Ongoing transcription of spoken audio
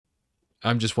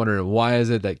I'm just wondering, why is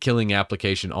it that killing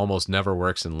application almost never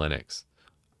works in Linux?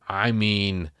 I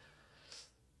mean,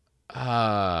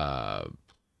 uh,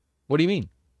 what do you mean?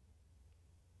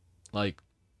 Like,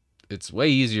 it's way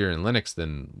easier in Linux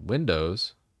than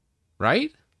Windows,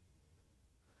 right?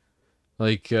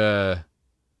 Like,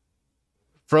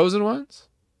 frozen ones?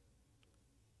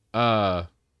 Uh,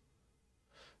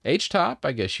 HTOP,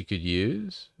 I guess you could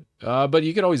use. But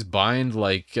you could always bind,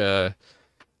 like,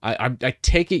 I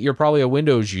take it you're probably a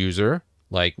Windows user,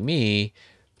 like me,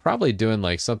 probably doing,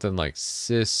 like, something like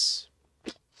sys.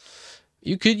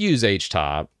 You could use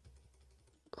HTOP,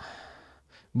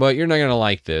 but you're not going to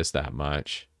like this that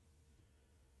much.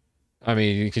 I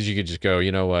mean, because you could just go,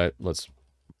 you know what? Let's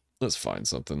find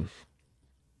something.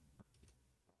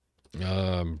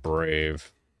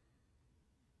 Brave.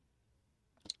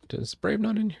 Is Brave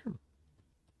not in here?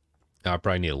 I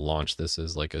probably need to launch this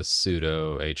as like a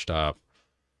sudo htop.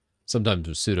 Sometimes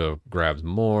sudo grabs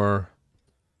more.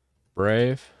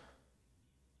 Brave.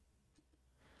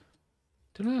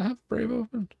 Did I have Brave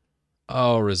open?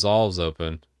 Oh, Resolve's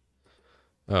open.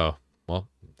 Oh, well,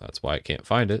 that's why I can't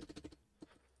find it.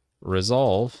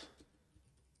 Resolve.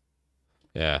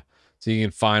 Yeah. So you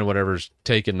can find whatever's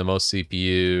taking the most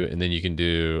CPU, and then you can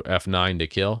do F9 to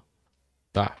kill.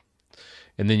 Ah.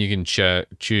 And then you can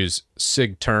choose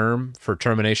sig term for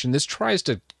termination. This tries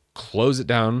to close it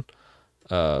down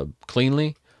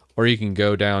cleanly, or you can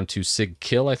go down to sig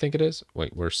kill, I think it is.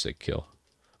 Wait, where's sig kill?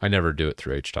 I never do it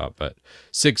through htop, but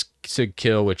sig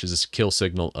kill, which is a kill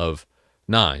signal of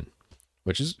 9,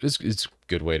 which is a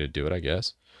good way to do it, I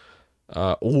guess.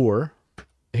 Or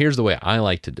here's the way I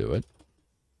like to do it.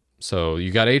 So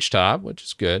you got htop, which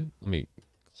is good. Let me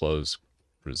close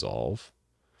resolve.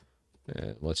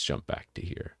 And let's jump back to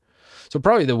here. So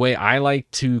probably the way I like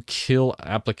to kill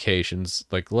applications,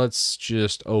 like let's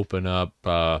just open up,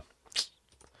 what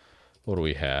do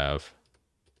we have?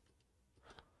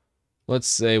 Let's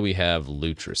say we have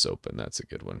Lutris open. That's a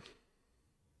good one.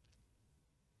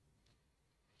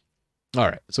 All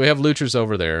right, so we have Lutris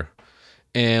over there.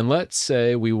 And let's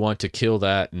say we want to kill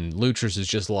that and Lutris is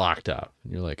just locked up.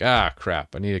 And you're like, ah,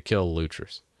 crap, I need to kill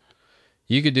Lutris.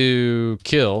 You could do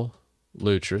kill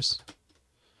Lutris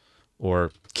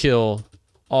or kill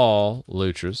all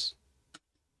Lutris.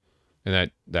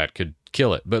 And that could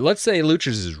kill it. But let's say Lutris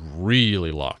is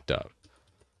really locked up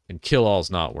and kill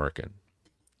all's not working.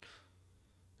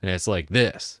 And it's like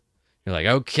this. You're like,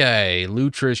 okay,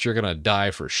 Lutris, you're going to die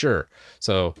for sure.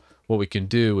 So what we can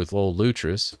do with old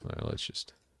Lutris, let's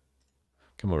just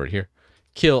come over here,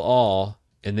 kill all,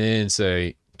 and then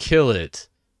say kill it,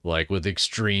 like with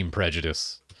extreme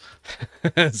prejudice.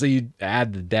 So you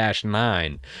add the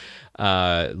 -9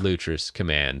 Lutris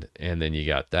command, and then you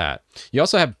got that. You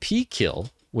also have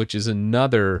pkill, which is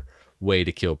another way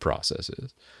to kill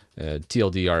processes,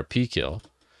 TLDR pkill.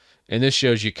 And this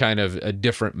shows you kind of a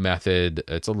different method.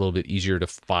 It's a little bit easier to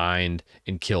find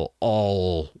and kill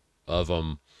all of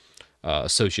them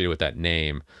associated with that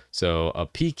name. So a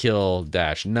pkill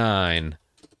 -9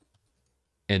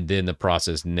 and then the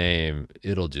process name,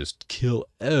 it'll just kill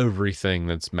everything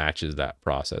that matches that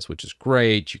process, which is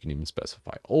great. You can even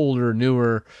specify older,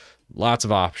 newer, lots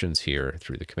of options here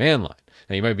through the command line.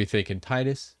 Now you might be thinking,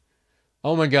 Titus,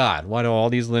 oh my God, why do all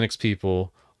these Linux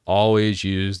people always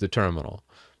use the terminal?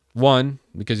 One,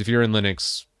 because if you're in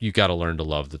Linux, you got to learn to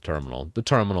love the terminal. The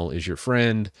terminal is your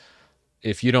friend.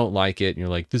 If you don't like it and you're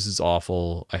like, this is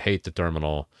awful, I hate the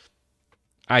terminal,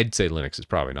 I'd say Linux is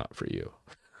probably not for you.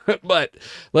 But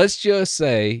let's just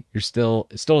say you're still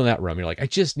in that realm. You're like, I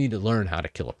just need to learn how to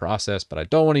kill a process, but I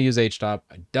don't want to use htop.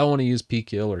 I don't want to use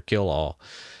pkill or kill all.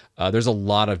 There's a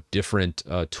lot of different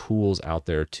tools out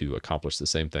there to accomplish the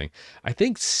same thing. I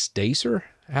think Stacer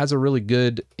has a really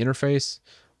good interface.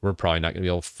 We're probably not going to be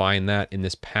able to find that in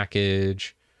this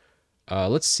package.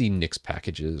 Let's see Nix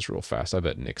packages real fast. I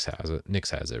bet Nix has it. Nix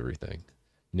has everything.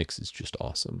 Nix is just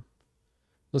awesome.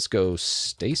 Let's go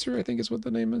Stacer, I think is what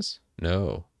the name is.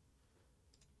 No.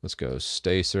 Let's go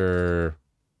Stacer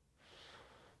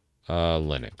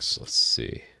Linux. Let's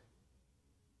see.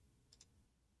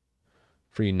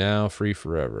 Free now, free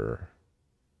forever.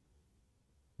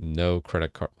 No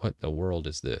credit card. What the world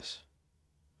is this?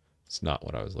 It's not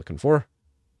what I was looking for.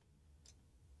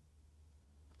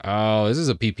 Oh, this is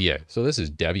a PPA. So this is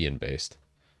Debian based.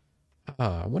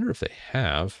 I wonder if they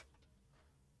have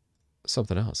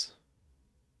something else.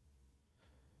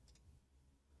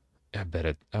 I bet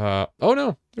it. Oh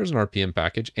no, there's an RPM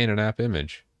package and an app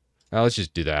image. Let's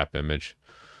just do the app image.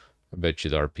 I bet you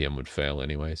the RPM would fail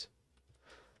anyways.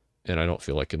 And I don't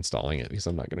feel like installing it because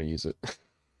I'm not going to use it.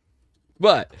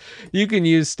 But you can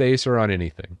use Stacer on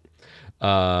anything.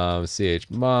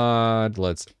 chmod.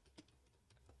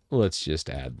 Let's just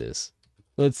add this.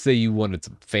 Let's say you wanted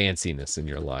some fanciness in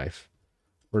your life.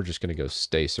 We're just going to go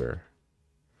Stacer.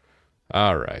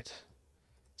 All right.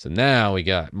 So now we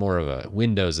got more of a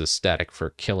Windows aesthetic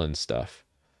for killing stuff.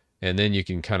 And then you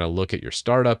can kind of look at your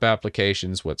startup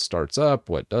applications, what starts up,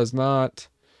 what does not.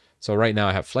 So right now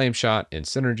I have Flameshot and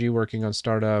Synergy working on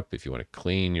startup. If you want to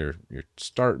clean your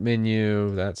start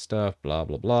menu, that stuff, blah,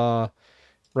 blah, blah.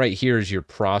 Right here is your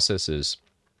processes.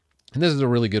 And this is a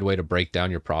really good way to break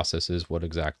down your processes, what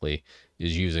exactly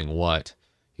is using what.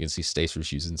 You can see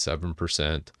Stacer's using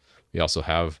 7%. We also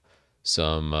have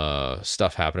some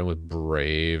stuff happening with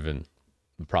Brave and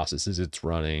the processes it's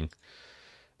running.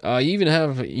 You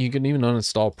can even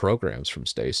uninstall programs from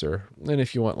Stacer. And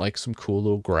if you want like some cool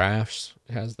little graphs,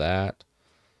 it has that.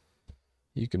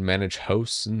 You can manage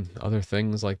hosts and other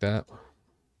things like that.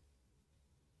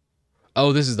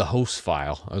 Oh, this is the host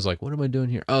file. I was like, what am I doing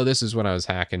here? Oh, this is when I was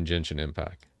hacking Genshin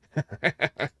Impact.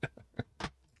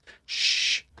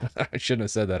 Shh. I shouldn't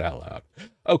have said that out loud.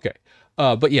 Okay.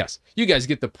 But yes, you guys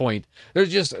get the point.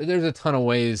 There's a ton of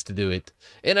ways to do it.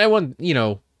 And I want,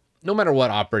 no matter what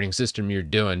operating system you're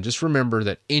doing, just remember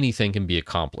that anything can be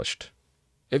accomplished.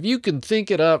 If you can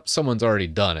think it up, someone's already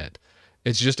done it.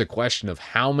 It's just a question of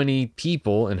how many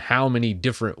people and how many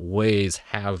different ways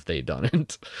have they done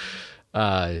it.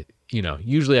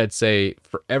 Usually I'd say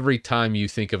for every time you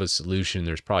think of a solution,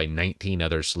 there's probably 19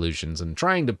 other solutions, and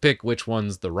trying to pick which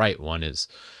one's the right one is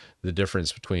the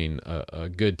difference between a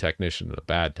good technician and a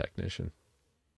bad technician.